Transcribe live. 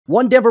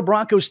One Denver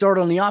Broncos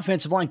starter on the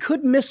offensive line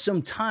could miss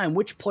some time.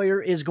 Which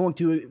player is going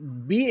to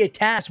be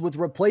tasked with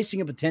replacing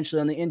him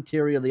potentially on the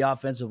interior of the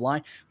offensive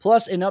line?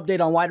 Plus, an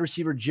update on wide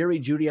receiver Jerry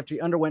Jeudy after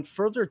he underwent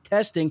further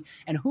testing,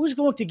 and who's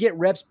going to get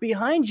reps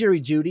behind Jerry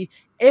Jeudy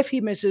if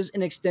he misses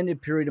an extended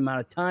period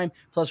amount of time.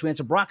 Plus, we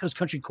answer Broncos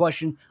country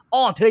question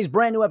all on today's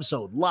brand new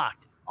episode,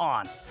 Locked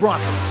on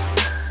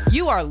Broncos.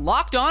 You are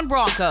Locked on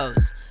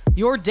Broncos,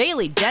 your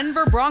daily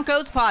Denver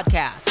Broncos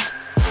podcast.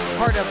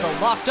 Part of the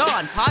Locked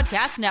On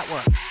Podcast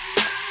Network.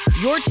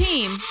 Your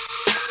team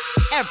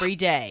every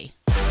day.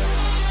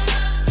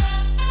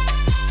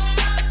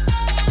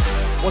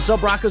 What's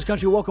up, Broncos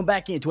country? Welcome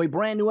back into a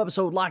brand new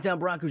episode, Locked on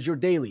Broncos, your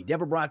daily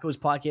Denver Broncos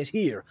podcast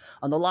here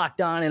on the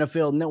Locked On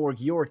NFL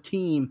Network, your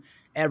team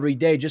every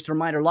day. Just a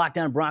reminder, Locked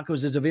on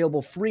Broncos is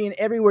available free and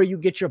everywhere you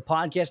get your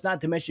podcast,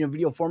 not to mention a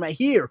video format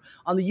here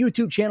on the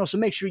YouTube channel. So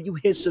make sure you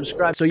hit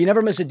subscribe so you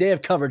never miss a day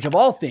of coverage of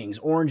all things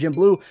orange and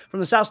blue. From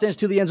the South Stands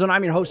to the end zone,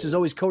 I'm your host, as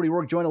always, Cody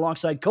Roark, joined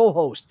alongside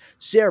co-host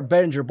Sayre,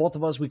 Bedinger. Both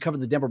of us, we cover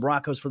the Denver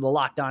Broncos for the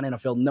Locked On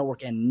NFL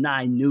Network and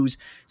 9 News.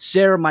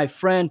 Sayre, my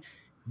friend,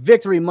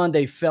 Victory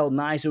Monday felt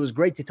nice. It was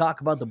great to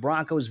talk about the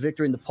Broncos'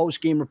 victory in the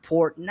post-game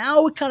report.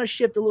 Now we kind of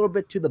shift a little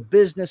bit to the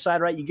business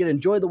side, right? You get to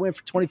enjoy the win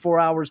for 24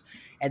 hours,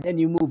 and then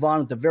you move on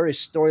with the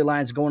various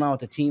storylines going on with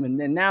the team. And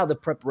then now the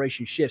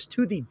preparation shifts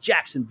to the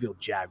Jacksonville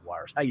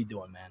Jaguars. How you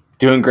doing, man?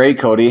 Doing great,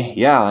 Cody.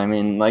 Yeah, I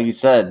mean, like you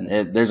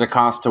said, there's a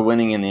cost to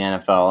winning in the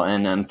NFL.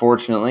 And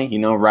unfortunately,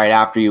 right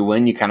after you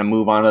win, you kind of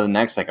move on to the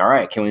next, like, all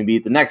right, can we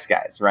beat the next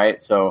guys,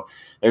 right? So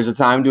there's a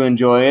time to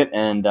enjoy it.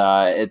 And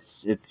it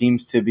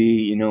seems to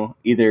be,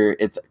 either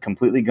it's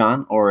completely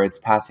gone or it's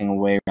passing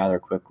away rather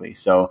quickly.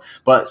 So,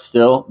 but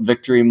still,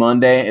 Victory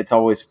Monday, it's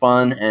always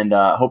fun. And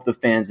hope the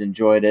fans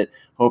enjoyed it.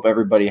 Hope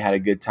everybody had a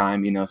good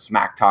time,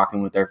 smack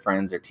talking with their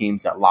friends, their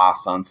teams that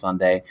lost on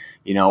Sunday,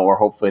 or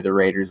hopefully the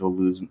Raiders will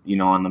lose,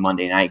 on the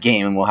Monday night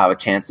game, and we'll have a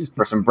chance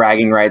for some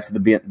bragging rights to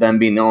them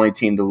being the only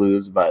team to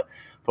lose. But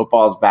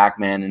football's back,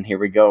 man, and here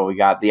we go. We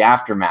got the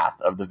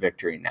aftermath of the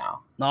victory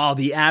now. Oh,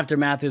 the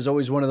aftermath is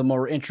always one of the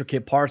more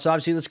intricate parts.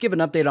 Obviously, let's give an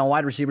update on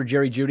wide receiver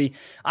Jerry Jeudy.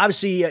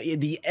 Obviously,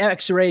 the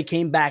X-ray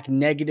came back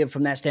negative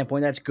from that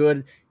standpoint. That's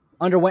good.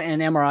 Underwent an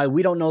MRI.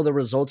 We don't know the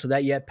results of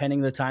that yet, pending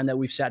the time that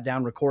we've sat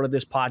down, recorded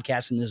this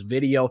podcast and this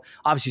video.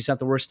 Obviously,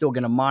 something we're still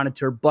going to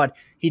monitor, but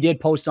he did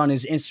post on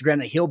his Instagram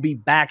that he'll be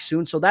back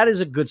soon. So that is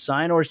a good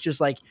sign, or it's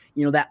just like,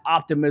 that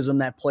optimism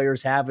that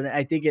players have. And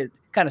I think it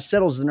kind of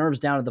settles the nerves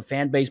down to the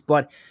fan base.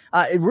 But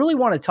I really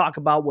want to talk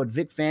about what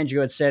Vic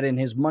Fangio had said in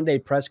his Monday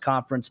press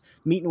conference,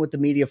 meeting with the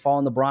media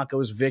following the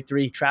Broncos'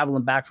 victory,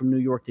 traveling back from New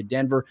York to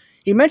Denver.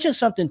 He mentioned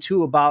something,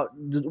 too, about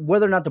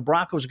whether or not the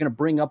Broncos are going to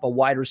bring up a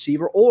wide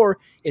receiver or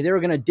if they were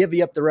going to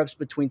divvy up the reps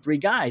between 3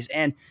 guys.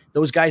 And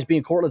those guys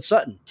being Courtland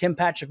Sutton, Tim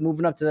Patrick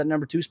moving up to that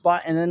number 2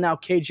 spot, and then now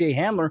KJ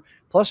Hamler.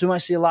 Plus, we might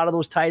see a lot of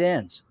those tight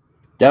ends.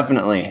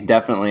 Definitely.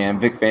 And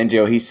Vic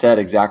Fangio, he said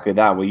exactly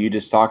that, what you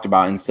just talked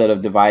about. Instead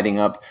of dividing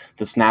up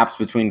the snaps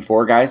between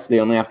 4 guys, they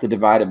only have to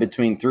divide it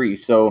between 3.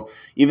 So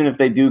even if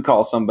they do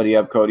call somebody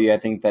up, Cody, I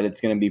think that it's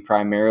going to be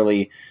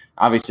primarily,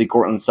 obviously,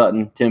 Courtland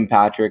Sutton, Tim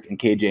Patrick, and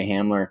KJ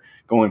Hamler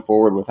going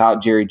forward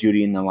without Jerry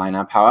Jeudy in the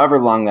lineup, however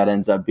long that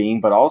ends up being.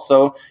 But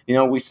also,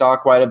 we saw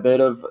quite a bit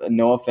of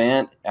Noah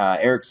Fant,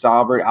 Eric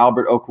Saubert,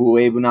 Albert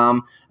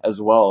Okwuegbunam as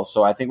well.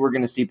 So I think we're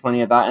going to see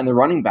plenty of that. And the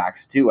running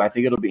backs, too. I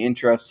think it'll be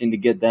interesting to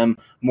get them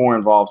more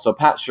involved. So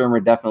Pat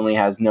Shurmur definitely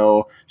has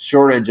no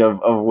shortage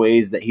of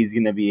ways that he's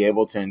going to be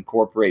able to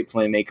incorporate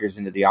playmakers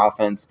into the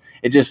offense.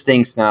 It just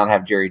stinks to not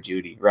have Jerry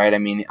Jeudy, right? I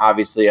mean,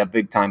 obviously a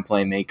big-time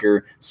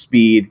playmaker,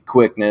 speed,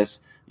 quickness.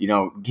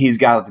 He's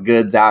got the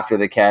goods after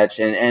the catch.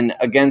 And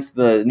against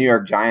the New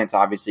York Giants,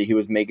 obviously, he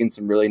was making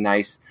some really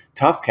nice,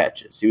 tough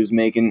catches. He was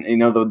making,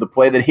 the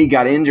play that he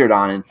got injured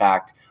on, in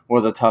fact,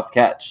 was a tough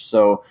catch.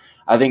 So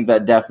I think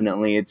that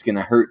definitely it's going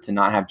to hurt to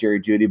not have Jerry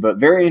Jeudy. But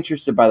very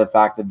interested by the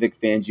fact that Vic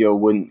Fangio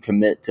wouldn't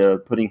commit to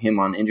putting him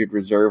on injured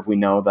reserve. We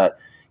know that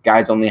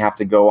guys only have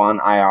to go on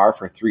IR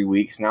for 3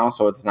 weeks now.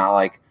 So it's not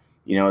like,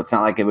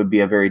 it would be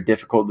a very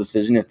difficult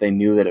decision if they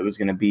knew that it was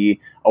going to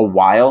be a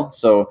while.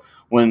 So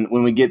when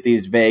we get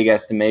these vague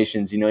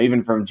estimations,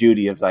 even from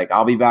Jeudy of like,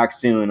 I'll be back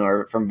soon,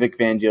 or from Vic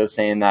Fangio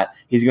saying that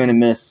he's going to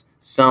miss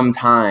some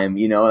time,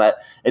 that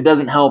it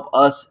doesn't help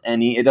us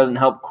any. It doesn't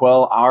help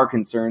quell our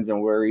concerns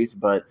and worries,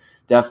 but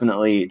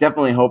definitely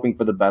hoping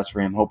for the best for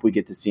him. Hope we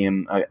get to see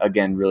him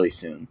again really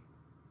soon.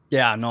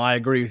 Yeah, no, I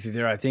agree with you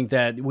there. I think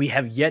that we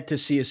have yet to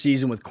see a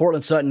season with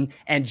Courtland Sutton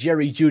and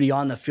Jerry Jeudy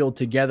on the field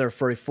together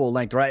for a full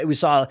length, right? We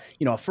saw,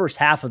 a first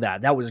half of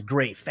that. That was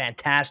great,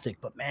 fantastic.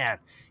 But, man,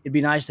 it'd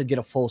be nice to get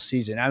a full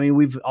season. I mean,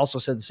 we've also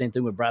said the same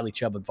thing with Bradley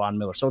Chubb and Von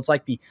Miller. So it's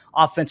like the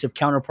offensive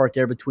counterpart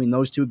there between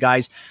those 2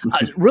 guys.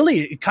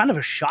 Really kind of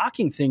a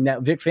shocking thing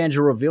that Vic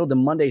Fangio revealed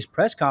in Monday's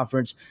press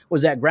conference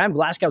was that Graham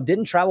Glasgow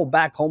didn't travel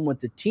back home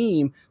with the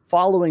team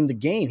following the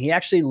game. He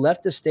actually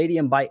left the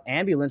stadium by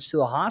ambulance to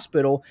the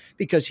hospital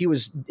because he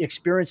was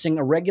experiencing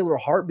irregular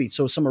heartbeat.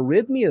 So some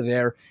arrhythmia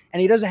there, and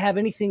he doesn't have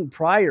anything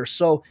prior.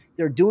 So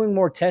They're doing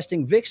more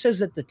testing. Vic says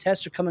that the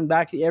tests are coming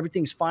back.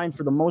 Everything's fine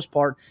for the most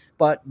part,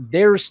 but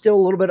there's still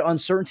a little bit of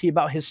uncertainty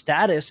about his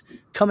status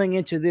coming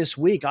into this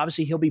week.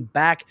 Obviously, he'll be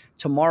back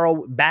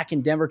tomorrow, back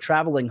in Denver,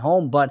 traveling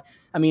home. But,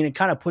 I mean, it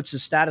kind of puts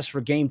his status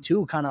for game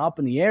 2 kind of up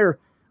in the air.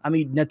 I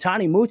mean,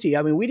 Netane Muti,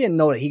 I mean, we didn't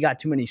know that he got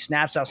too many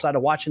snaps outside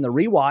of watching the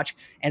rewatch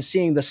and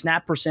seeing the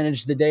snap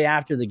percentage the day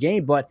after the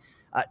game. But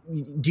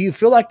do you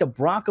feel like the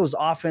Broncos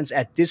offense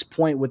at this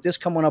point, with this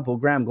coming up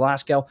with Graham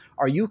Glasgow,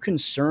 are you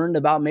concerned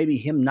about maybe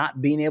him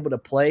not being able to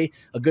play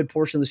a good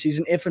portion of the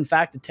season if, in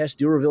fact, the tests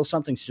do reveal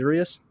something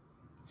serious?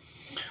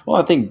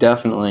 Well, I think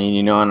definitely,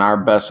 and our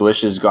best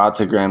wishes go out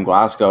to Graham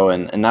Glasgow,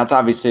 and that's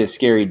obviously a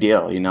scary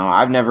deal.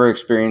 I've never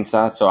experienced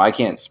that, so I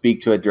can't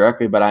speak to it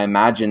directly, but I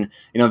imagine,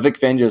 Vic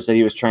Fangio said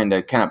he was trying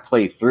to kind of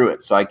play through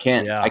it, so I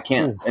can't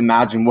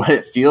imagine what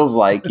it feels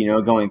like,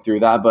 going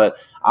through that, but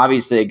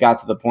obviously it got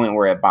to the point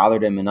where it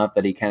bothered him enough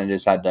that he kind of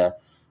just had to,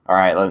 all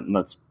right,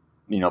 let's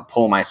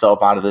pull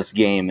myself out of this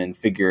game and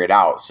figure it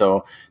out.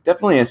 So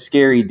definitely a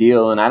scary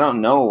deal. And I don't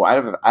know, I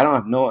don't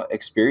have no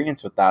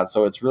experience with that.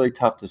 So it's really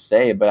tough to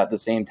say, but at the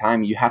same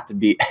time, you have to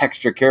be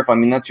extra careful. I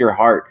mean, that's your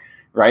heart,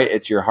 right?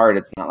 It's your heart.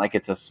 It's not like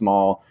it's a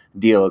small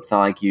deal. It's not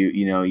like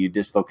you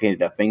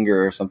dislocated a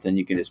finger or something.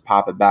 You can just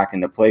pop it back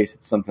into place.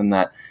 It's something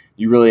that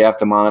you really have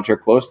to monitor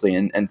closely.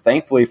 And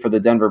thankfully for the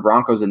Denver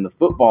Broncos in the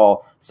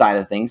football side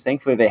of things,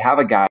 thankfully they have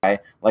a guy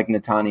like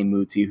Netane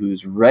Muti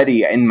who's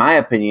ready, in my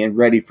opinion,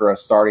 ready for a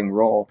starting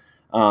role.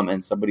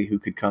 And somebody who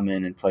could come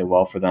in and play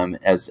well for them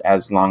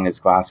as long as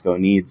Glasgow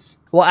needs.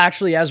 Well,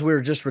 actually, as we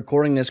were just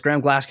recording this,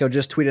 Graham Glasgow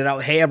just tweeted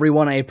out, "Hey,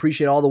 everyone, I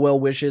appreciate all the well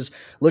wishes.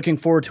 Looking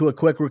forward to a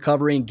quick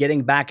recovery and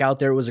getting back out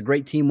there. It was a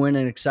great team win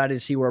and excited to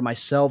see where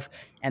myself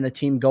and the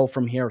team go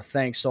from here.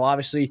 Thanks." So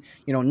obviously,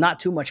 not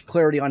too much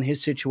clarity on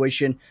his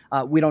situation.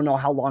 We don't know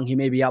how long he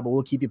may be out, but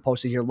we'll keep you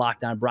posted here,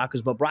 Locked On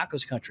Broncos. But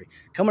Broncos country,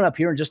 coming up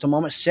here in just a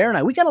moment. Sayre and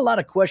I, we got a lot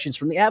of questions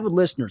from the avid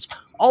listeners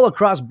all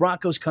across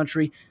Broncos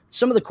country.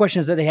 Some of the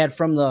questions that they had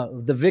from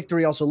the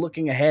victory, also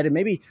looking ahead, and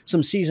maybe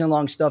some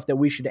season-long stuff that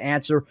we should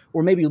answer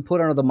or maybe put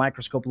under the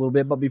microscope a little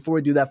bit. But before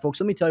we do that, folks,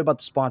 let me tell you about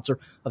the sponsor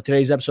of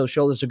today's episode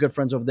show. There's our good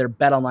friends over there,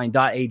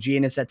 betonline.ag,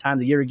 and it's that time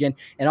of the year again,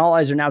 and all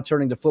eyes are now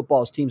turning to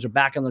football as teams are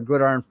back on the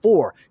gridiron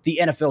for the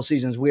NFL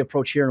season as we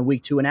approach here in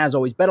week 2. And as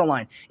always,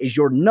 BetOnline is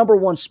your number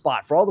one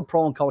spot for all the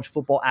pro and college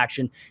football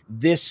action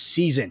this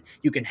season.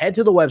 You can head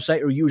to the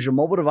website or use your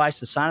mobile device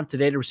to sign up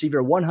today to receive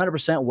your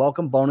 100%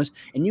 welcome bonus,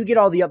 and you get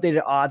all the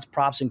updated odds,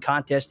 props, and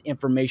contest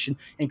information,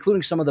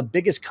 including some of the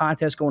biggest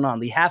contests going on,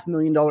 the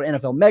 $500,000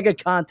 NFL Mega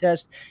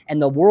Contest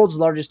and the world's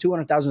largest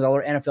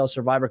 $200,000 NFL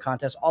Survivor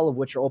Contest, all of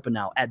which are open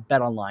now at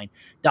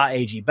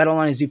betonline.ag.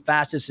 BetOnline is the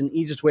fastest and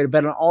easiest way to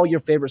bet on all your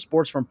favorite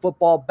sports, from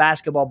football,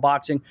 basketball,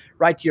 boxing,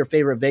 right to your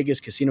favorite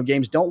Vegas casino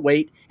games. Don't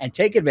wait and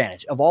take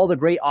advantage of all the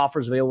great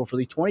offers available for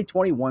the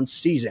 2021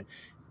 season.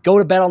 Go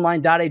to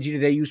betonline.ag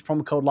today. Use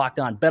promo code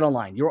LOCKEDON.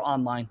 BetOnline, your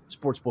online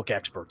sportsbook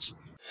experts.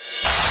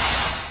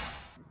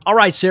 All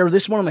right, Sayre,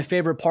 this is one of my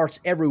favorite parts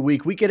every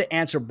week. We get to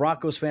answer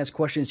Broncos fans'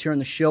 questions here on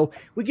the show.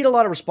 We get a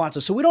lot of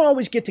responses, so we don't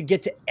always get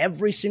to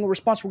every single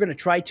response. We're going to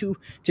try to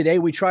today.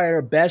 We try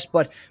our best,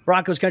 but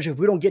Broncos country, if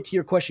we don't get to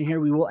your question here,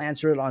 we will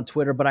answer it on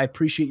Twitter, but I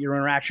appreciate your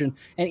interaction.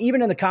 And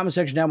even in the comment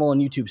section down below on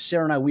YouTube,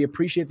 Sayre and I, we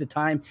appreciate the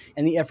time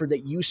and the effort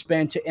that you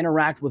spend to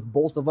interact with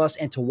both of us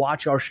and to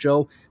watch our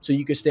show so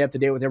you can stay up to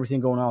date with everything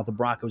going on with the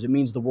Broncos. It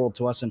means the world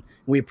to us, and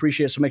we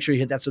appreciate it, so make sure you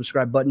hit that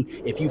subscribe button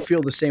if you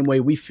feel the same way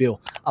we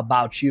feel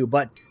about you.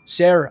 But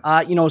Sayre,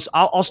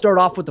 I'll start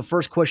off with the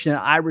first question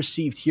that I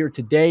received here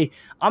today.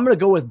 I'm going to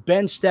go with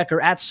Ben Stecker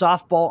at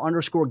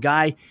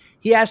softball_guy.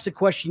 He asked the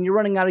question: you're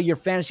running out of your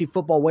fantasy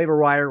football waiver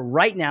wire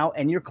right now,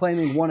 and you're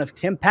claiming one of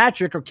Tim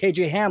Patrick or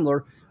KJ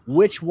Hamler.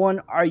 Which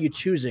one are you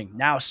choosing?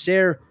 Now,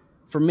 Sayre,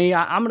 for me,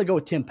 I'm going to go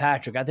with Tim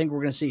Patrick. I think we're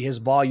going to see his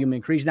volume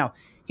increase. Now,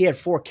 he had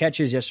 4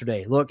 catches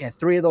yesterday. Look, and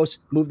 3 of those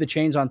moved the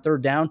chains on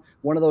 3rd down.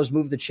 1 of those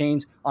moved the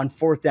chains on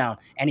 4th down.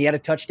 And he had a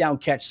touchdown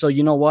catch. So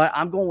you know what?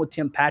 I'm going with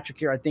Tim Patrick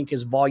here. I think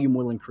his volume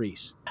will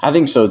increase. I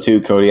think so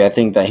too, Cody. I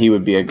think that he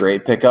would be a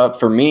great pickup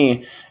for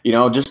me.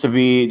 Just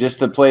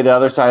to play the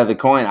other side of the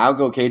coin, I'll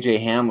go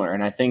KJ Hamler.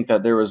 And I think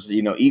that there was,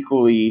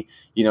 equally,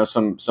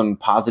 some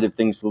positive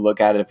things to look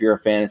at if you're a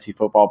fantasy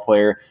football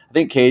player. I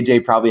think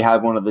KJ probably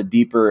had one of the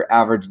deeper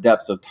average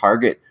depths of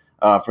target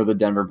for the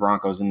Denver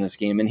Broncos in this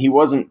game. And he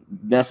wasn't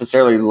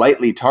necessarily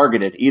lightly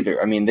targeted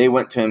either. I mean, they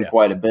went to him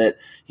quite a bit.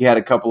 He had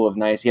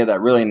he had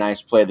that really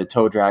nice play, the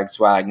toe drag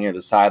swag near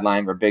the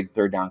sideline for a big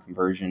 3rd down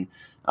conversion.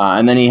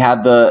 And then he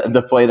had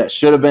the play that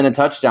should have been a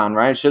touchdown,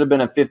 right? It should have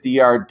been a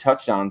 50-yard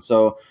touchdown.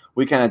 So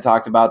we kind of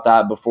talked about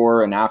that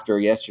before and after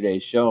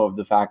yesterday's show, of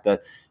the fact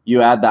that you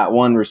add that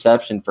one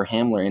reception for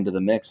Hamler into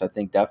the mix. I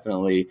think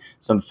definitely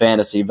some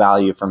fantasy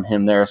value from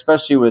him there,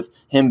 especially with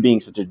him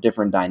being such a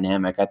different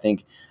dynamic.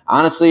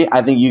 Honestly,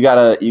 you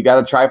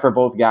gotta try for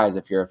both guys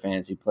if you're a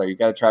fantasy player. You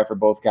gotta try for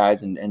both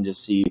guys and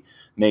just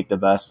make the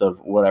best of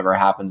whatever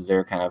happens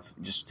there, kind of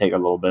just take a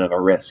little bit of a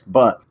risk.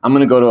 But I'm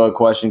gonna go to a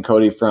question,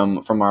 Cody,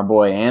 from our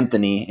boy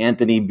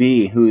Anthony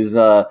B, who's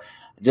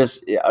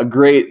just a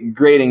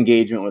great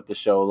engagement with the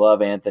show.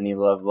 Love Anthony,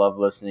 love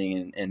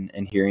listening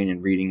and hearing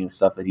and reading the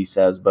stuff that he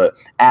says. But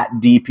at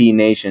DP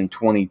Nation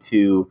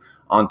 22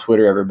 on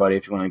Twitter, everybody,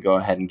 if you want to go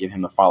ahead and give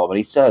him a follow. But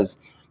he says,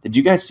 did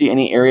you guys see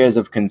any areas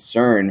of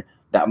concern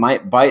that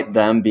might bite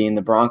them, being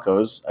the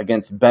Broncos,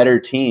 against better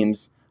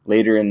teams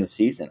later in the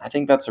season? I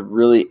think that's a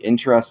really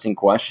interesting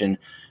question,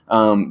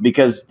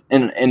 because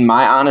in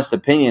my honest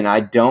opinion, I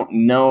don't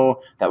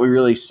know that we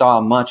really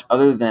saw much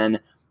other than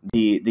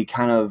the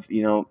kind of,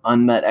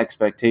 unmet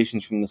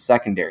expectations from the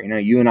secondary.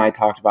 You and I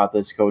talked about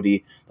this,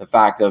 Cody, the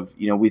fact of,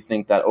 we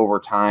think that over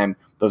time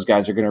those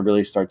guys are going to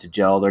really start to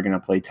gel. They're going to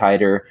play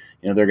tighter.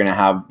 They're going to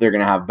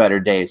have better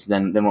days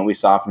than what we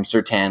saw from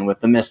Surtain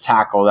with the missed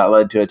tackle that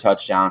led to a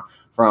touchdown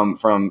from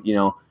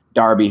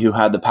Darby, who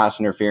had the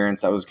pass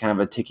interference. That was kind of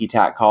a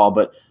ticky-tack call,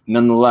 but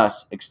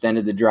nonetheless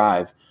extended the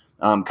drive.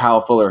 Kyle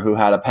Fuller, who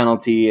had a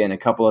penalty and a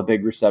couple of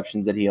big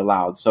receptions that he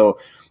allowed. So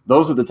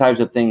those are the types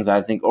of things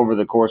I think over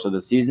the course of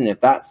the season,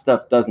 if that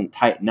stuff doesn't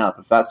tighten up,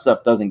 if that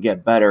stuff doesn't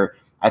get better,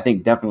 I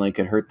think definitely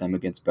could hurt them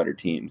against better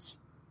teams.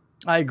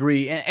 I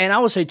agree. And I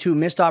would say, too,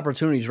 missed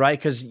opportunities, right?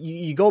 Because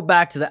you go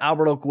back to the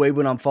Albert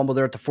Okwuegbunam fumble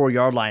there at the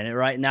 4-yard line,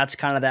 right? And that's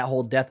kind of that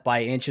whole death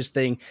by inches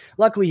thing.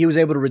 Luckily, he was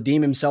able to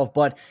redeem himself.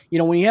 But,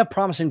 when you have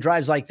promising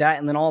drives like that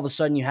and then all of a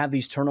sudden you have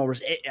these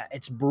turnovers,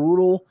 it's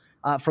brutal.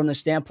 From the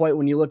standpoint,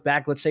 when you look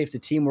back, let's say if the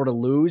team were to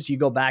lose, you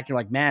go back, you're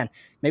like, man,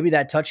 maybe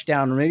that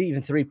touchdown or maybe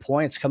even 3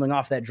 points coming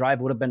off that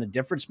drive would have been a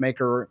difference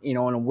maker, in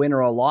a win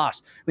or a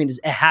loss. I mean,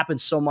 it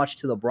happens so much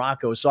to the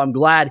Broncos. So I'm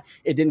glad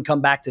it didn't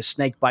come back to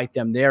snake bite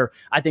them there.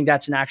 I think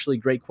that's an actually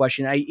great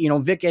question.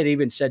 Vic had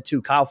even said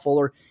too, Kyle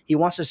Fuller, he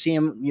wants to see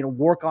him,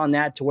 work on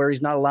that to where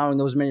he's not allowing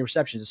those many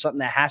receptions. It's something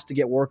that has to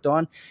get worked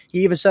on.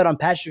 He even said on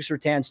Patrick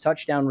Surtain's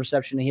touchdown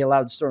reception that he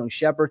allowed Sterling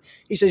Shepard,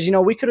 he says,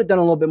 we could have done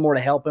a little bit more to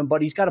help him,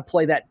 but he's got to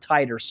play that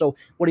tighter. So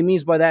what he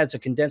means by that, it's a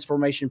condensed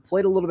formation,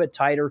 played a little bit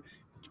tighter,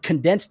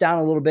 condensed down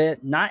a little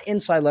bit, not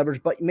inside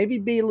leverage, but maybe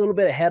be a little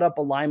bit of head up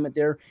alignment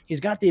there. He's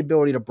got the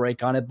ability to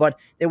break on it, but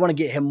they want to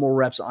get him more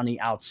reps on the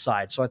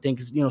outside. So I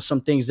think,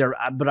 some things there,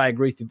 but I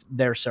agree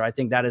there, sir. I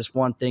think that is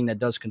one thing that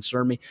does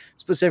concern me,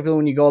 specifically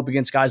when you go up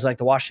against guys like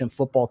the Washington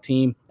football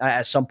team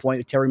at some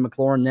point, Terry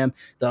McLaurin, them,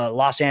 the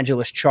Los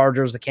Angeles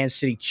Chargers, the Kansas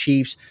City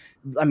Chiefs.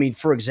 I mean,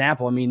 for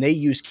example, they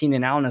used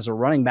Keenan Allen as a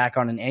running back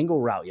on an angle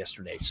route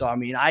yesterday. So,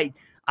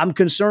 I'm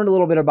concerned a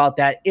little bit about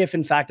that. If,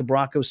 in fact, the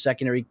Broncos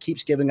secondary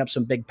keeps giving up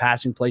some big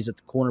passing plays at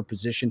the corner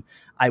position,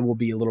 I will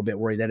be a little bit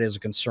worried. That is a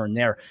concern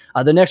there.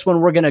 The next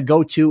one we're going to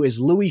go to is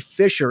Louis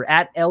Fisher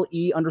at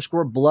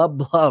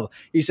LE_blub.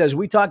 He says,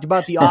 we talked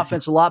about the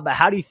offense a lot, but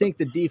how do you think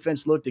the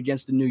defense looked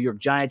against the New York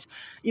Giants?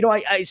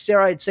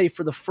 Sayre, I'd say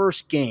for the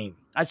first game,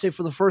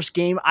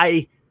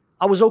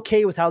 I was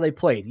okay with how they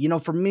played.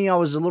 For me, I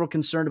was a little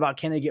concerned about,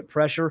 can they get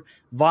pressure?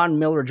 Von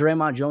Miller,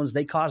 Draymond Jones,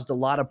 they caused a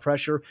lot of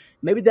pressure.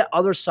 Maybe the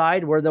other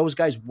side where those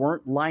guys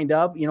weren't lined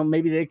up,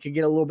 maybe they could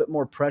get a little bit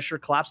more pressure,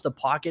 collapse the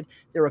pocket.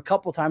 There were a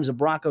couple times the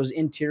Broncos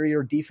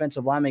interior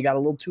defensive lineman got a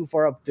little too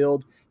far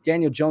upfield.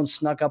 Daniel Jones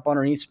snuck up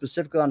underneath,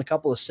 specifically on a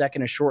couple of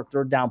second and short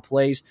third down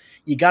plays.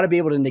 You got to be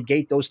able to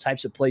negate those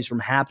types of plays from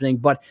happening.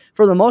 But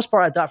for the most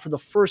part, I thought for the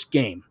first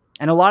game,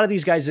 and a lot of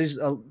these guys is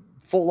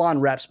full-on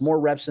reps, more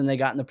reps than they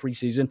got in the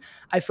preseason,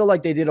 I feel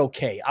like they did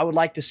okay. I would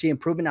like to see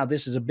improvement. Now,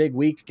 this is a big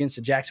week against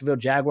the Jacksonville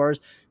Jaguars.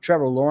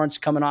 Trevor Lawrence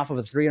coming off of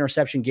a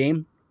 3-interception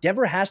game.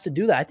 Denver has to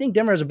do that. I think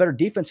Denver has a better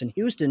defense than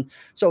Houston.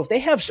 So if they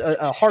have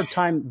a hard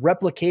time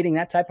replicating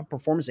that type of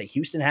performance that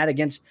Houston had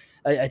against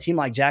a team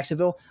like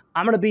Jacksonville,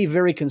 I'm going to be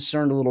very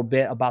concerned a little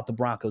bit about the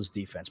Broncos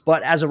defense.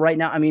 But as of right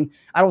now, I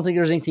don't think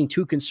there's anything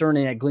too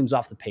concerning that gleams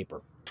off the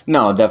paper.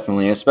 No,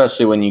 definitely,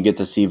 especially when you get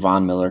to see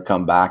Von Miller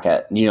come back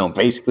at,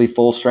 basically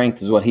full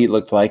strength is what he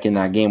looked like in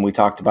that game. We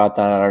talked about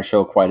that at our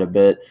show quite a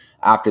bit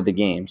after the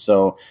game.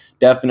 So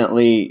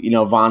definitely,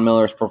 Von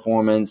Miller's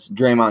performance,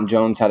 Draymond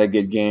Jones had a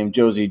good game,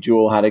 Josie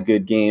Jewell had a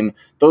good game.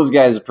 Those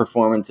guys'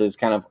 performances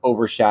kind of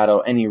overshadow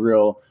any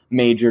real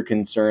major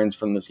concerns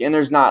from this game. And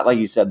there's not, like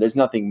you said, there's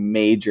nothing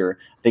major.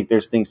 I think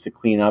there's things to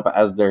clean up,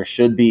 as there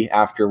should be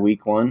after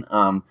week one.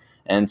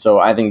 And so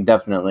I think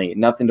definitely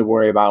nothing to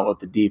worry about with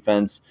the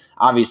defense.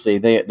 Obviously,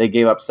 they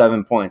gave up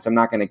 7 points. I'm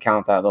not going to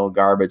count that little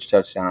garbage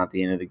touchdown at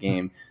the end of the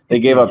game. They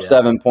gave up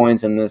 7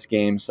 points in this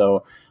game.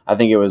 So I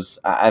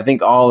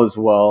think all is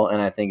well,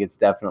 and I think it's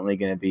definitely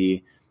going to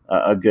be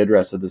a good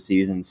rest of the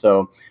season.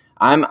 So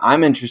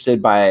I'm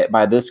interested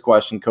by this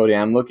question, Cody.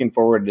 I'm looking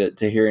forward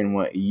to hearing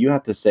what you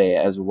have to say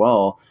as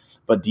well.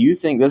 But do you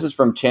think, this is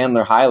from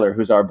Chandler Heiler,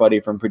 who's our buddy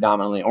from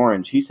Predominantly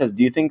Orange. He says,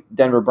 do you think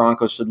Denver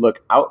Broncos should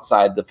look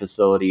outside the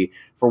facility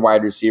for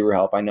wide receiver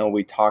help? I know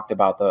we talked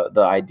about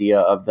the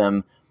idea of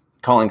them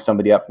calling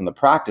somebody up from the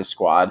practice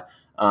squad,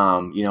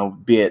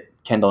 be it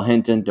Kendall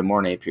Hinton,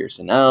 DeMornay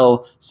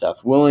Pearson-L,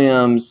 Seth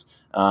Williams,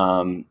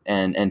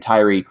 and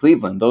Tyree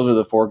Cleveland. Those are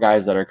the 4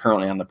 guys that are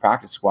currently on the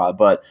practice squad.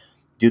 But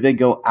do they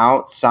go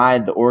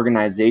outside the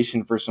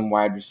organization for some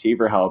wide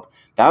receiver help?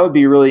 That would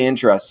be really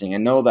interesting. I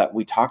know that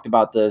we talked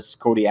about this,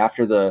 Cody,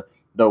 after the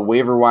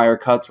waiver wire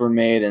cuts were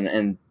made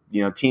and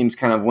teams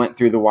kind of went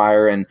through the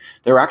wire, and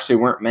there actually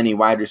weren't many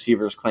wide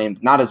receivers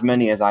claimed, not as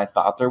many as I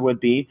thought there would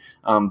be.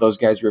 Those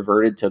guys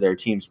reverted to their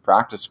team's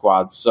practice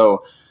squads.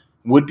 So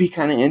would be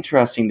kind of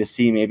interesting to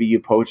see maybe you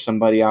poach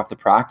somebody off the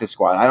practice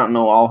squad. I don't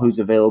know all who's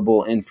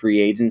available in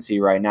free agency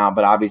right now,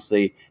 but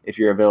obviously if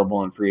you're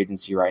available in free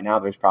agency right now,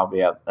 there's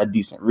probably a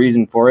decent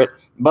reason for it.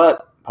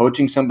 But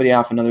poaching somebody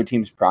off another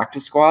team's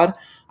practice squad,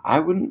 I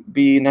wouldn't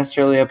be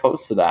necessarily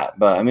opposed to that,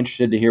 but I'm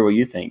interested to hear what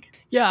you think.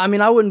 Yeah, I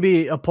mean, I wouldn't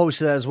be opposed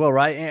to that as well,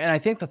 right? And I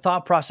think the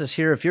thought process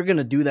here, if you're going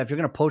to do that, if you're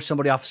going to poach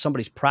somebody off of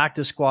somebody's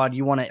practice squad,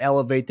 you want to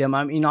elevate them.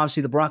 I mean,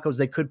 obviously the Broncos,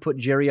 they could put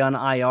Jerry on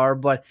IR,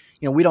 but,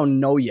 we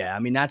don't know yet. I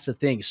mean, that's the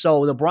thing.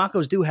 So the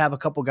Broncos do have a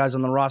couple guys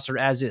on the roster,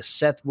 as is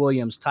Seth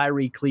Williams,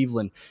 Tyree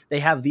Cleveland. They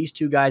have these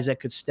two guys that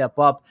could step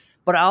up.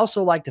 But I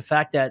also like the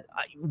fact that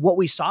what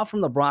we saw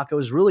from the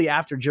Broncos really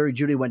after Jerry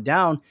Jeudy went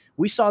down,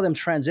 we saw them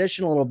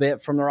transition a little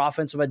bit from their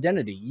offensive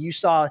identity. You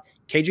saw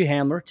KJ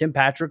Hamler, Tim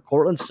Patrick,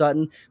 Cortland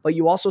Sutton, but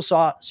you also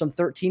saw some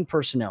 13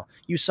 personnel.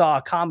 You saw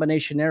a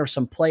combination there of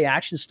some play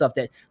action stuff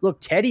that, look,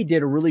 Teddy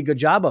did a really good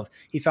job of.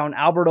 He found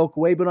Albert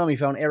Okwuegbunam, he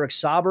found Eric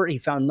Saubert, he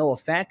found Noah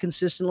Fant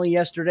consistently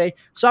yesterday.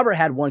 Saubert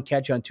had one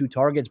catch on 2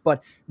 targets,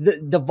 but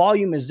the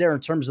volume is there in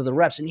terms of the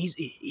reps, and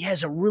he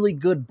has a really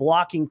good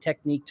blocking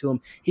technique to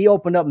him. He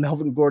opened up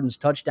Melvin Gordon's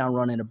touchdown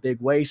run in a big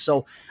way.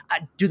 So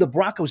do the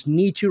Broncos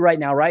need to right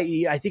now,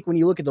 right? I think when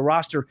you look at the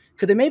roster,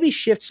 could they maybe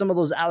shift some of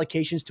those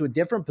allocations to a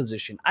different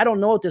position? I don't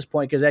know at this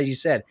point because, as you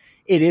said,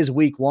 it is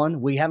week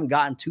 1. We haven't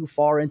gotten too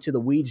far into the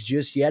weeds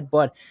just yet,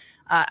 but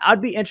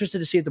I'd be interested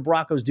to see if the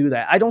Broncos do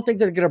that. I don't think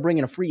they're going to bring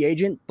in a free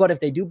agent, but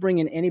if they do bring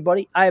in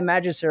anybody, I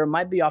imagine Sayre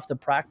might be off the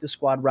practice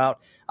squad route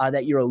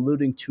that you're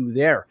alluding to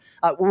there.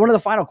 One of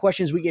the final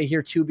questions we get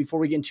here, too, before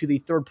we get into the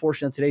third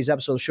portion of today's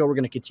episode of the show, we're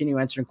going to continue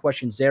answering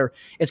questions there.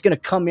 It's going to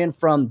come in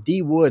from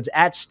D. Woods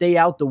at Stay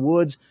Out the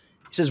Woods.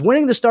 He says,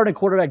 winning the starting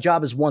quarterback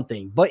job is one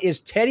thing, but is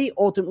Teddy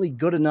ultimately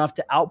good enough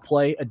to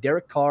outplay a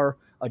Derek Carr,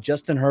 a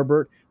Justin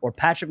Herbert, or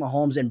Patrick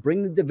Mahomes and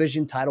bring the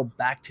division title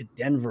back to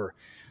Denver?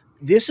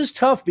 This is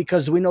tough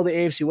because we know the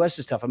AFC West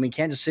is tough. I mean,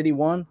 Kansas City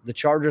won. The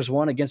Chargers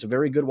won against a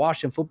very good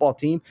Washington football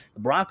team. The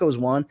Broncos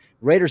won.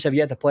 Raiders have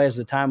yet to play as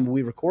the time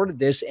we recorded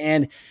this.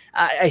 And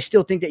I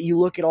still think that you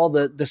look at all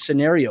the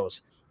scenarios.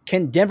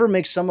 Can Denver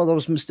make some of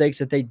those mistakes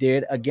that they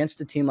did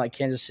against a team like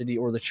Kansas City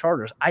or the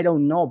Chargers? I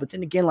don't know. But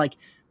then again,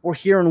 we're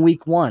here in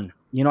week 1.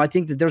 I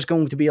think that there's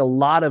going to be a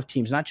lot of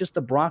teams, not just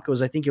the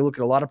Broncos. I think you look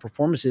at a lot of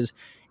performances,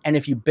 and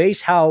if you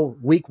base how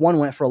week 1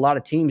 went for a lot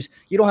of teams,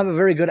 you don't have a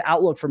very good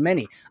outlook for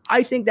many.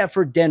 I think that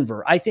for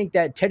Denver, I think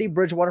that Teddy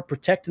Bridgewater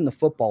protecting the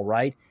football,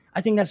 right?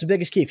 I think that's the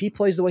biggest key. If he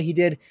plays the way he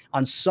did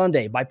on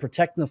Sunday by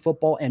protecting the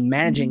football and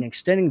managing,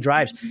 extending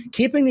drives,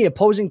 keeping the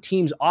opposing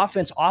team's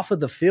offense off of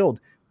the field,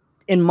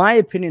 in my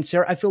opinion,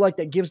 Sayre, I feel like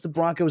that gives the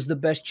Broncos the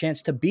best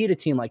chance to beat a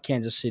team like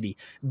Kansas City,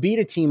 beat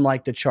a team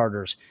like the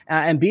Chargers,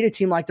 and beat a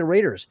team like the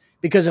Raiders.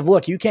 Because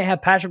you can't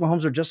have Patrick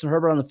Mahomes or Justin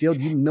Herbert on the field,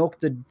 you milk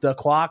the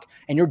clock,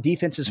 and your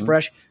defense is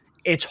fresh,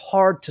 it's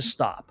hard to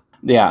stop.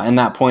 Yeah, and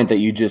that point that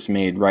you just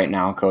made right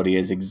now, Cody,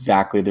 is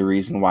exactly the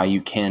reason why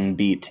you can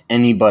beat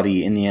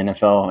anybody in the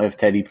NFL if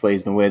Teddy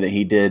plays the way that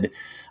he did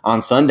on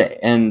Sunday,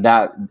 and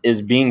that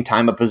is being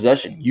time of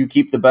possession. You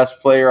keep the best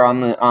player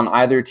on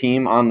either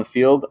team on the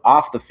field,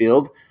 off the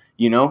field,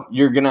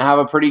 you're going to have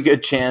a pretty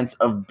good chance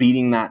of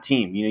beating that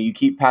team. You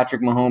keep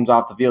Patrick Mahomes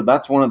off the field.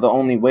 That's one of the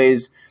only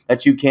ways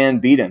that you can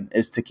beat him,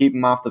 is to keep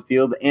him off the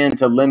field and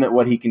to limit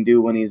what he can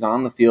do when he's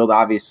on the field,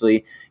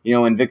 obviously.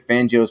 And Vic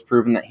Fangio has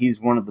proven that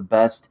he's one of the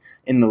best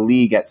in the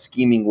league at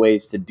scheming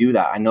ways to do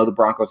that. I know the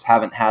Broncos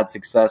haven't had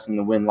success in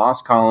the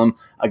win-loss column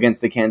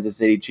against the Kansas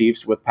City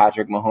Chiefs with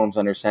Patrick Mahomes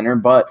under center,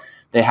 but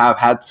they have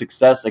had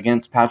success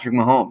against Patrick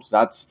Mahomes.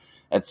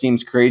 That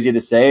seems crazy to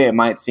say. It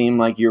might seem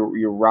like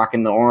you're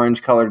rocking the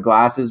orange-colored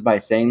glasses by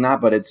saying that,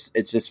 but it's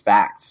just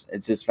facts.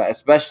 It's just facts.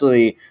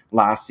 Especially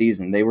last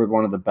season, they were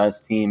one of the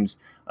best teams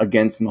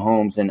against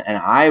Mahomes, and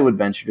I would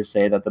venture to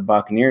say that the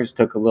Buccaneers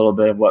took a little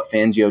bit of what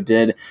Fangio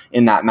did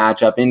in that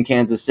matchup in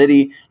Kansas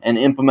City and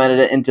implemented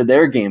it into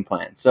their game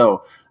plan.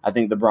 So I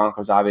think the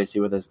Broncos, obviously,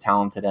 with as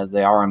talented as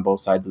they are on both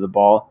sides of the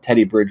ball,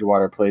 Teddy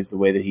Bridgewater plays the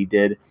way that he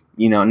did.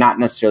 Not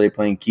necessarily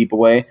playing keep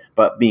away,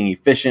 but being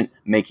efficient,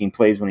 making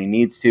plays when he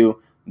needs to.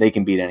 They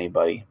can beat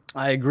anybody.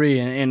 I agree,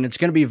 and it's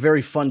going to be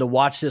very fun to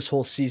watch this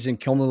whole season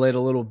accumulate a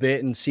little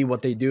bit and see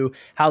what they do,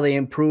 how they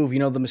improve,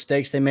 the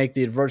mistakes they make,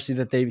 the adversity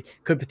that they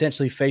could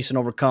potentially face and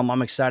overcome.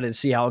 I'm excited to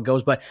see how it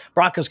goes. But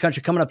Broncos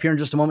Country coming up here in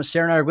just a moment.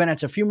 Sayre and I are going to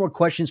answer a few more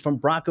questions from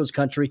Broncos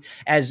Country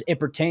as it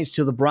pertains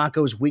to the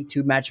Broncos Week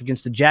 2 match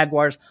against the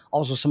Jaguars,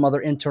 also some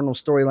other internal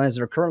storylines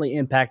that are currently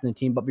impacting the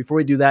team. But before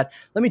we do that,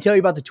 let me tell you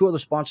about the 2 other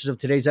sponsors of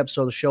today's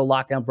episode of the show.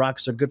 Lockdown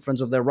Broncos are good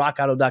friends over there,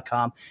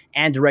 rockauto.com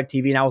and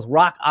DirecTV. Now with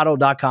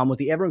rockauto.com, with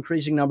the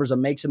ever-increasing number numbers of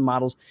makes and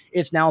models,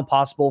 it's now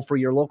impossible for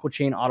your local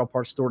chain auto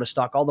parts store to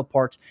stock all the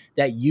parts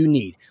that you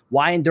need.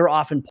 Why endure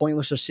often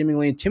pointless or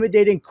seemingly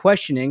intimidating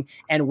questioning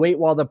and wait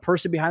while the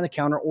person behind the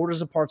counter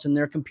orders the parts in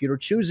their computer,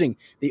 choosing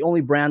the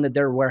only brand that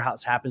their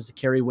warehouse happens to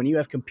carry? When you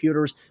have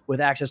computers with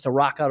access to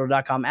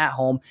rockauto.com at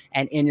home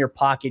and in your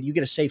pocket, you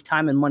get to save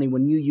time and money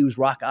when you use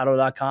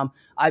rockauto.com.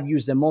 I've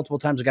used them multiple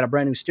times. I got a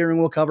brand new steering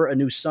wheel cover, a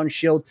new sun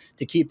shield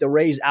to keep the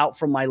rays out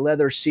from my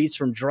leather seats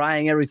from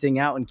drying everything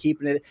out and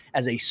keeping it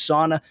as a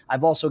sauna.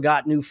 I've also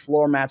got new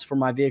floor mats for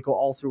my vehicle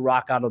all through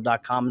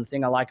rockauto.com. And the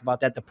thing I like about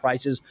that, the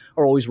prices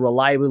are always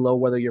reliably low,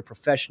 whether you're a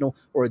professional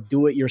or a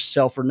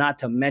do-it-yourselfer. Not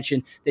to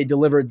mention, they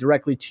deliver it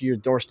directly to your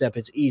doorstep.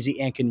 It's easy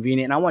and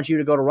convenient. And I want you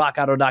to go to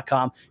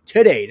rockauto.com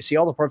today to see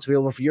all the parts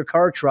available for your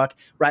car or truck.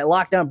 Right,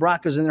 Lockdown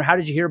Broncos in there. How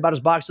did you hear about his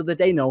box? So that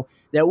they know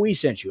that we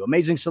sent you.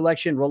 Amazing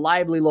selection,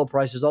 reliably low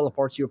prices, all the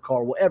parts your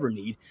car will ever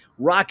need.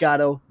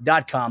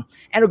 rockauto.com.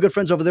 And our good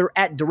friends over there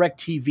at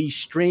DirecTV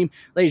Stream.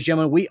 Ladies and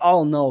gentlemen, we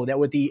all know that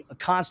with the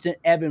constant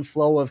ebb and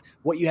flow of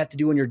what you have to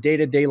do in your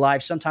day-to-day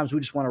life, sometimes we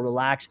just want to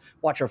relax,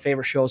 watch our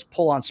favorite shows,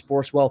 pull on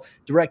sports. Well,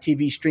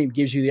 DirecTV Stream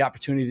gives you the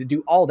opportunity to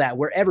do all that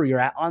wherever you're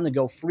at, on the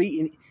go, free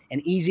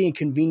and easy and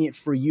convenient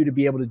for you to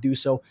be able to do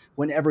so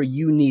whenever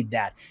you need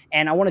that.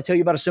 And I want to tell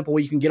you about a simple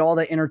way you can get all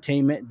the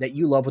entertainment that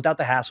you love without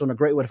the hassle, and a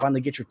great way to finally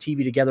get your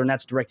TV together, and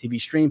that's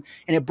DirecTV Stream.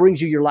 And it brings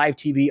you your live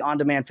TV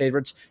on-demand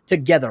favorites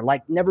together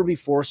like never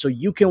before, so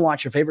you can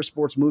watch your favorite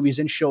sports, movies,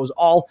 and shows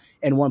all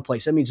in one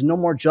place. That means no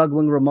more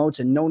juggling remotes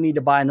and no need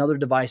to buy another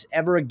device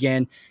ever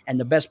again.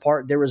 And the best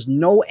part, there is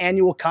no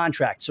annual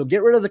contract. So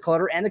get rid of the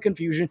clutter and the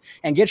confusion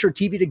and get your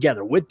TV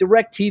together with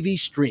DirecTV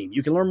Stream.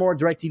 You can learn more at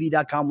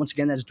DirecTV.com. Once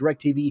again, that's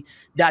DirecTV.com.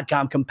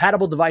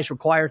 Compatible device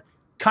required.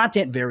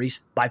 Content varies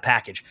by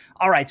package.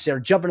 All right, Sayre,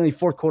 jumping into the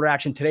fourth quarter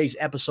action. Today's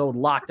episode,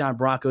 Locked On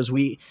Broncos.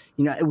 We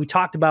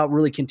talked about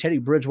really can Teddy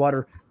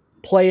Bridgewater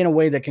play in a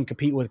way that can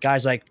compete with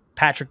guys like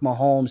Patrick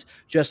Mahomes,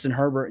 Justin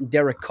Herbert, and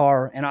Derek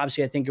Carr. And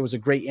obviously, I think it was a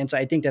great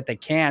insight. I think that they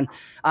can.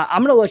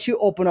 I'm going to let you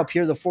open up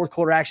here the fourth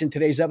quarter action.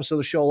 Today's episode of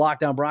the show,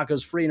 Locked On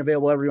Broncos, free and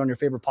available everywhere on your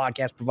favorite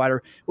podcast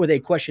provider, with a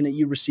question that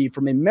you received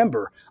from a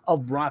member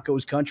of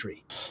Broncos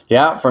Country.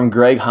 Yeah, from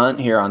Greg Hunt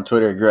here on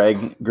Twitter.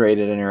 Greg, great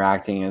at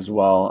interacting as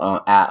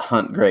well, at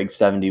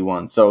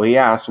HuntGreg71. So he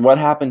asked, what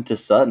happened to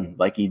Sutton?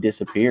 Like he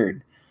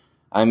disappeared.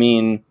 I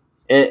mean,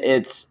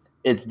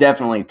 it's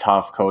definitely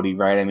tough, Cody,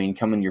 right? I mean,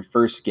 coming your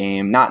first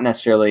game, not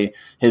necessarily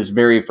his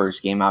very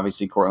first game.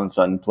 Obviously, Courtland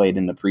Sutton played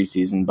in the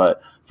preseason,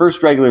 but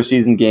first regular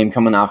season game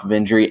coming off of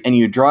injury, and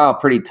you draw a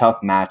pretty tough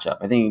matchup.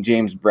 I think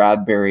James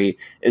Bradbury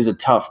is a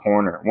tough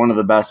corner, one of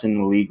the best in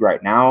the league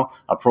right now,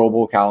 a Pro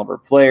Bowl caliber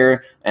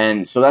player,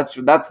 and so that's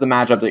the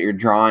matchup that you're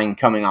drawing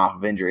coming off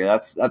of injury.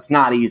 That's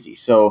not easy.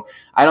 So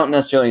I don't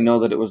necessarily know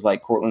that it was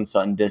like Courtland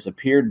Sutton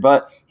disappeared,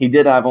 but he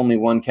did have only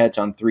one catch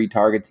on 3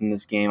 targets in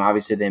this game.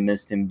 Obviously, they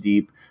missed him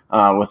deep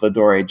with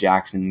Adoree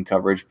Jackson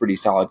coverage, pretty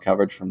solid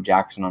coverage from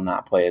Jackson on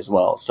that play as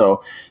well.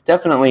 So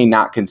definitely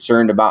not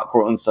concerned about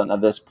Courtland Sutton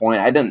at this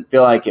point. I didn't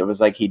feel like it was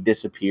like he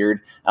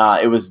disappeared.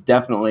 It was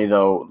definitely,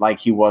 though, like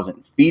he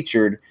wasn't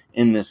featured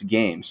in this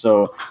game.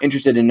 So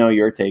interested to know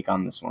your take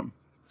on this one.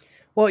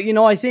 Well,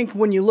 I think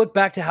when you look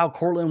back to how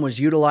Courtland was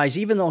utilized,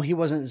 even though he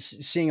wasn't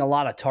seeing a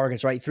lot of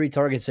targets, right? 3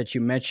 targets that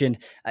you mentioned,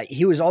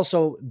 he was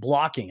also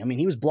blocking. I mean,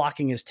 he was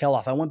blocking his tail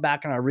off. I went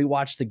back and I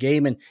rewatched the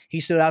game, and he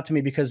stood out to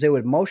me because they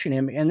would motion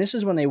him. And this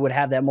is when they would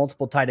have that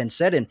multiple tight end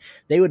set in.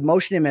 They would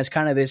motion him as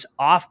kind of this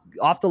off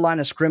the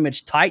line of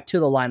scrimmage, tight to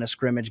the line of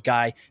scrimmage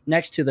guy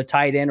next to the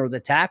tight end or the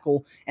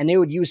tackle, and they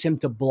would use him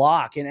to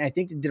block. And I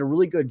think they did a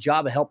really good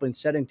job of helping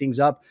setting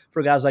things up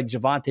for guys like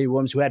Javonte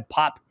Williams, who had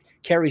pop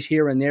carries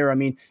here and there. I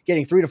mean,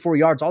 getting 3 to 4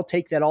 yards, I'll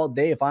take that all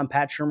day if I'm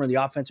Pat Shurmur,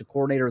 the offensive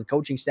coordinator, or the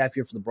coaching staff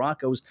here for the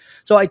Broncos.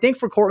 So I think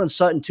for Courtland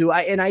Sutton too,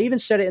 I even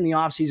said it in the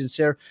offseason,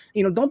 Sayre,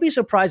 don't be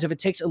surprised if it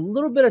takes a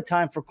little bit of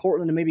time for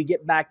Courtland to maybe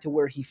get back to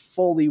where he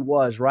fully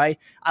was, right?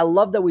 I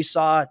love that we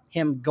saw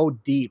him go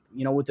deep,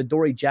 with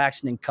Adoree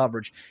Jackson in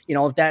coverage.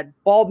 If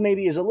that ball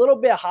maybe is a little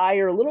bit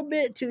higher, a little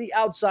bit to the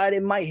outside,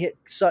 it might hit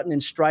Sutton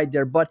in stride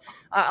there. But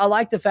I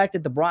like the fact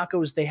that the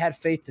Broncos, they had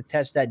faith to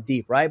test that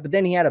deep, right? But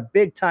then he had a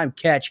big-time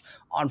catch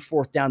on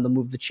 4th down to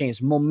move the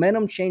chains.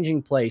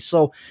 Momentum-changing play.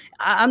 So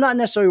I'm not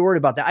necessarily worried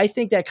about that. I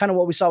think that kind of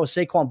what we saw with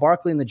Saquon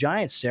Barkley and the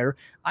Giants, Sayre,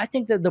 I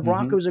think that the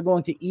Broncos are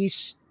going to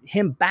ease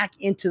him back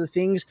into the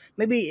things,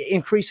 maybe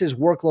increase his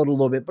workload a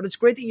little bit. But it's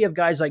great that you have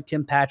guys like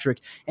Tim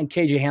Patrick and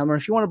KJ Hamler.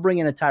 If you want to bring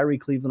in a Tyree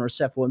Cleveland or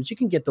Seth Williams, you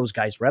can get those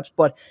guys reps.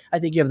 But I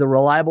think you have the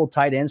reliable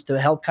tight ends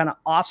to help kind of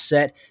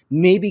offset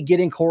maybe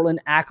getting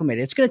Courtland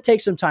acclimated. It's going to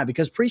take some time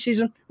because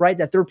preseason, right,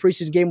 that 3rd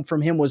preseason game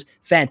from him was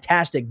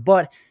fantastic.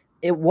 But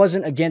it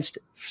wasn't against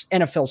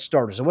NFL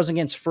starters. It wasn't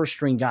against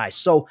first-string guys.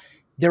 So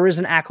there is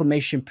an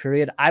acclimation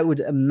period. I would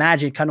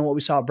imagine kind of what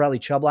we saw at Bradley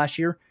Chubb last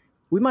year.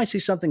 we might see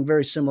something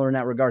very similar in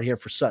that regard here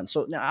for Sutton.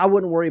 So I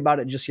wouldn't worry about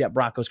it just yet,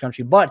 Broncos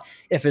country. But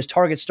if his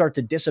targets start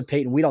to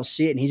dissipate and we don't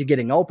see it and he's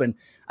getting open,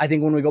 I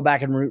think when we go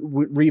back and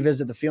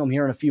revisit the film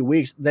here in a few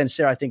weeks, then,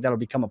 Sayre, I think that'll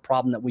become a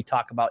problem that we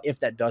talk about if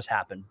that does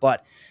happen.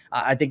 But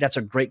I think that's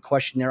a great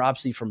question there,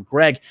 obviously, from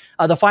Greg.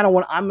 The final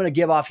one I'm going to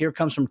give off here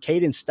comes from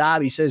Caden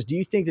Staub. He says, do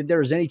you think that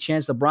there is any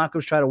chance the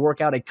Broncos try to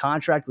work out a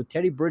contract with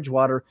Teddy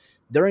Bridgewater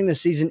during the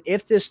season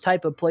if this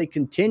type of play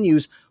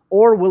continues,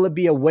 or will it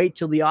be a wait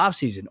till the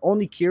offseason?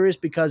 Only curious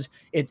because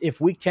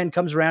if Week 10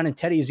 comes around and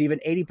Teddy is even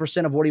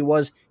 80% of what he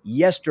was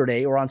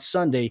yesterday or on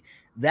Sunday,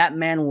 that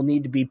man will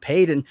need to be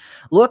paid. And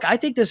look, I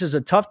think this is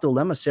a tough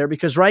dilemma, Sayre,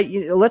 because, right,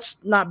 let's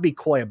not be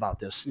coy about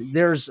this.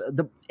 There's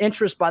the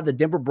interest by the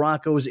Denver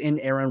Broncos in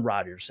Aaron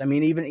Rodgers. I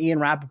mean, even Ian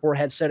Rappaport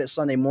had said it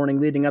Sunday morning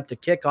leading up to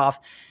kickoff.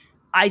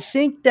 I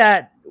think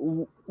that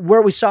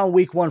where we saw in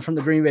Week 1 from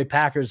the Green Bay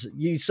Packers,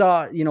 you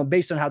saw,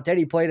 based on how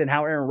Teddy played and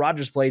how Aaron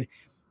Rodgers played,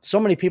 so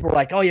many people are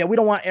like, oh, yeah, we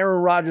don't want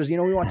Aaron Rodgers. We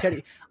want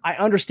Teddy. I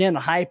understand the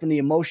hype and the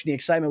emotion, the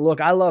excitement.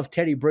 Look, I love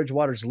Teddy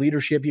Bridgewater's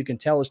leadership. You can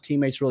tell his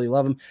teammates really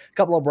love him. A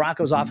couple of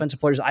Broncos offensive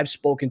players I've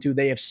spoken to,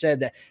 they have said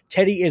that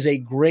Teddy is a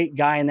great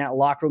guy in that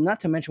locker room, not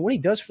to mention what he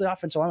does for the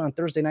offensive line on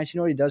Thursday nights. You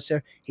know what he does,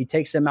 Sayre? He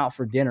takes them out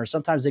for dinner.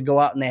 Sometimes they go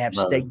out and they have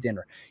steak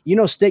dinner.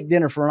 Steak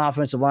dinner for an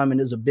offensive lineman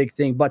is a big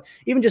thing. But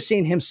even just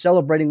seeing him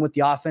celebrating with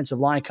the offensive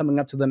line, coming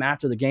up to them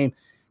after the game,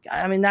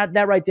 I mean, that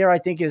right there, I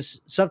think, is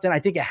something. I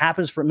think it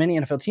happens for many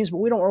NFL teams, but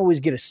we don't always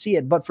get to see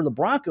it. But for the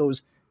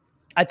Broncos,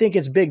 I think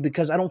it's big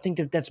because I don't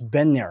think that's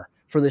been there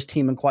for this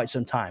team in quite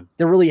some time.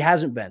 There really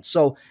hasn't been.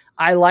 So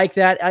I like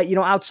that.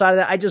 Outside of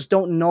that, I just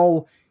don't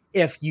know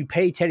if you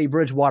pay Teddy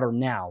Bridgewater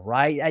now,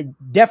 right?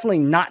 Definitely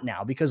not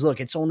now because,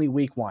 look, it's only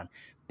Week 1.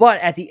 But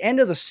at the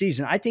end of the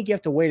season, I think you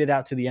have to wait it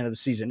out to the end of the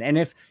season. And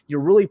if you're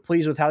really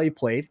pleased with how he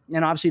played,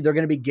 and obviously they're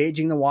going to be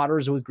gauging the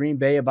waters with Green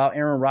Bay about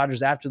Aaron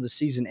Rodgers after the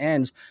season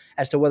ends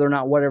as to whether or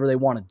not whatever they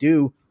want to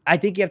do, I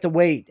think you have to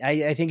wait.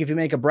 I think if you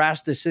make a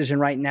brash decision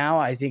right now,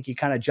 I think you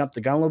kind of jump the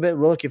gun a little bit.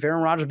 Look, if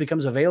Aaron Rodgers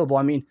becomes available,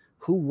 I mean,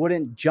 who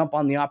wouldn't jump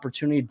on the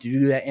opportunity to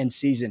do that in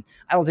season?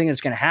 I don't think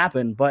it's going to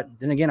happen, but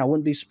then again, I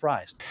wouldn't be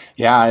surprised.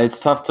 Yeah, it's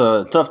tough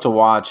to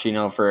watch,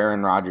 for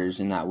Aaron Rodgers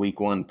in that Week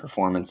 1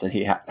 performance that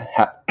he had,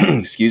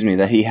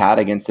 that he had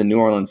against the New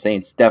Orleans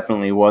Saints.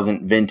 Definitely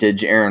wasn't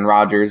vintage Aaron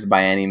Rodgers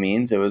by any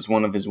means. It was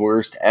one of his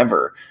worst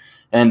ever.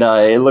 And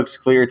it looks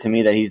clear to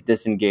me that he's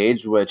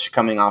disengaged, which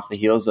coming off the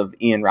heels of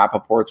Ian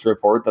Rappaport's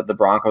report that the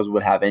Broncos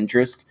would have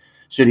interest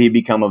should he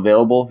become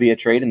available via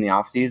trade in the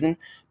offseason,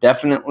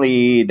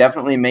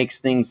 definitely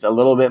makes things a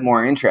little bit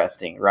more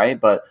interesting,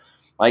 right? But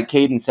like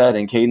Caden said,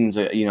 and Caden's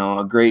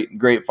a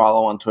great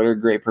follow on Twitter,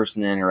 great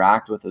person to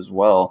interact with as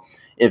well.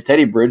 If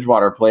Teddy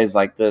Bridgewater plays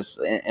like this,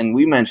 and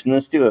we mentioned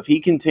this too, if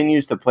he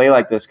continues to play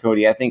like this,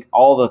 Cody, I think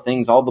all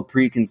the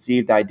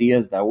preconceived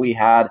ideas that we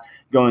had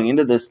going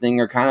into this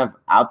thing are kind of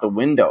out the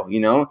window.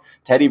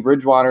 Teddy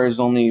Bridgewater is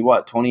only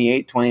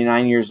 28,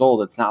 29 years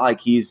old. It's not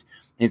like he's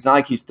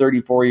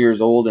 34 years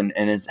old and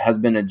has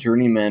been a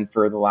journeyman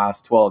for the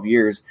last 12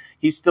 years.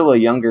 He's still a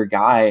younger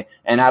guy.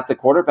 And at the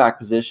quarterback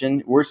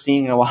position, we're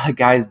seeing a lot of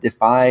guys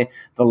defy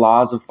the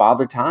laws of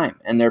father time.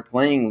 And they're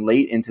playing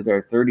late into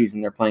their 30s,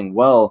 and they're playing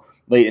well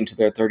late into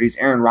their 30s.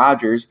 Aaron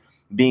Rodgers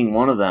being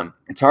one of them.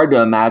 It's hard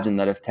to imagine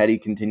that if Teddy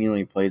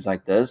continually plays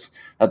like this,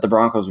 that the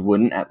Broncos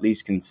wouldn't at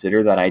least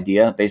consider that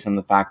idea based on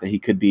the fact that he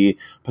could be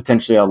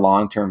potentially a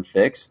long-term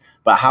fix.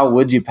 But how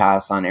would you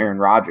pass on Aaron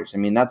Rodgers? I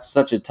mean, that's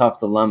such a tough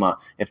dilemma.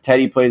 If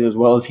Teddy plays as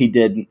well as he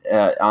did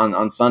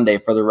on Sunday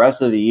for the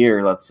rest of the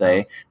year, let's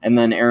say, and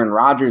then Aaron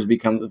Rodgers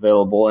becomes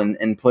available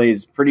and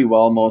plays pretty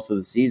well most of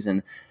the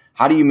season,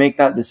 how do you make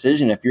that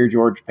decision if you're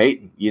George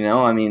Paton?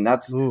 I mean,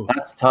 that's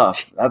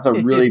tough. That's a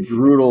really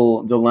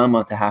brutal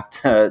dilemma to have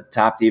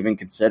to even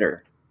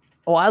consider.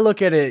 Oh, I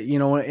look at it,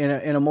 in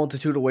a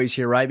multitude of ways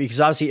here, right?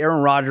 Because obviously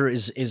Aaron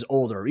Rodgers is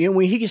older.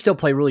 He can still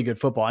play really good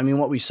football. I mean,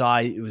 what we saw,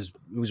 it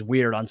was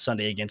weird on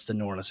Sunday against the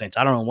New Orleans Saints.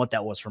 I don't know what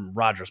that was from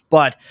Rodgers.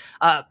 But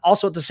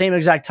also at the same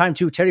exact time,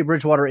 too, Teddy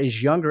Bridgewater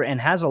is younger and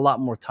has a lot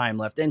more time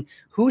left. And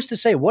who's to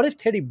say, what if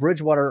Teddy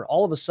Bridgewater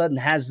all of a sudden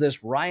has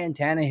this Ryan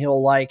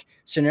Tannehill-like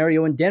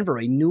scenario in Denver,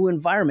 a new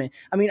environment?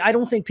 I mean, I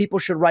don't think people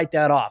should write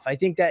that off. I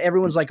think that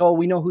everyone's like, oh,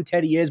 we know who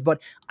Teddy is,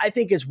 but I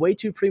think it's way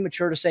too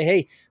premature to say,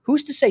 hey,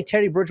 who's to say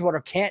Teddy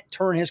Bridgewater can't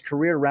turn his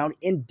career around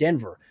in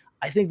Denver?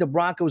 I think the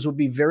Broncos would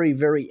be very,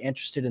 very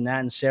interested in that.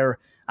 And Sayre,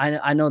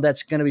 I know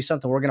that's going to be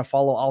something we're going to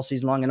follow all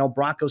season long. I know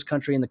Broncos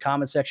country in the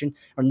comment section,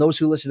 and those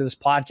who listen to this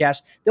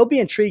podcast, they'll be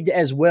intrigued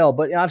as well.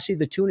 But obviously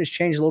the tune has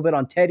changed a little bit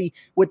on Teddy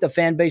with the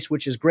fan base,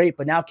 which is great.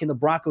 But now can the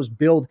Broncos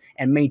build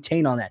and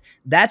maintain on that?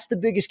 That's the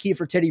biggest key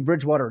for Teddy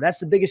Bridgewater. That's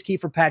the biggest key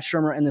for Pat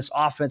Shurmur and this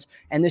offense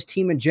and this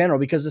team in general,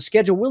 because the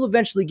schedule will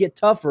eventually get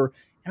tougher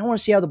And I want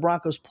to see how the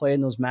Broncos play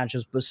in those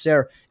matchups. But,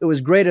 Sayre, it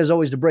was great, as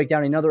always, to break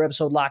down another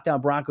episode of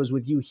Lockdown Broncos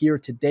with you here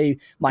today,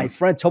 my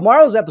friend.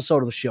 Tomorrow's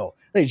episode of the show,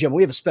 ladies and gentlemen,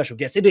 we have a special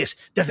guest. It is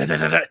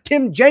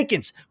Tim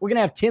Jenkins. We're going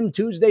to have Tim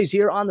Tuesdays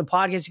here on the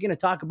podcast. He's going to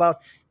talk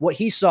about what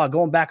he saw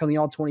going back on the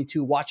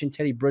All-22, watching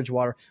Teddy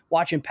Bridgewater,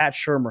 watching Pat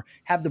Shurmur.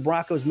 Have the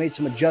Broncos made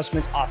some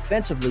adjustments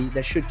offensively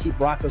that should keep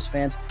Broncos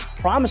fans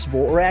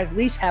promisable, or at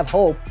least have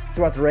hope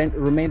throughout the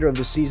remainder of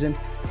the season?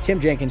 Tim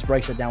Jenkins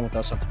breaks it down with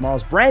us on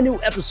tomorrow's brand new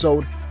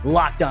episode,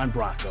 Locked On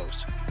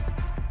Broncos.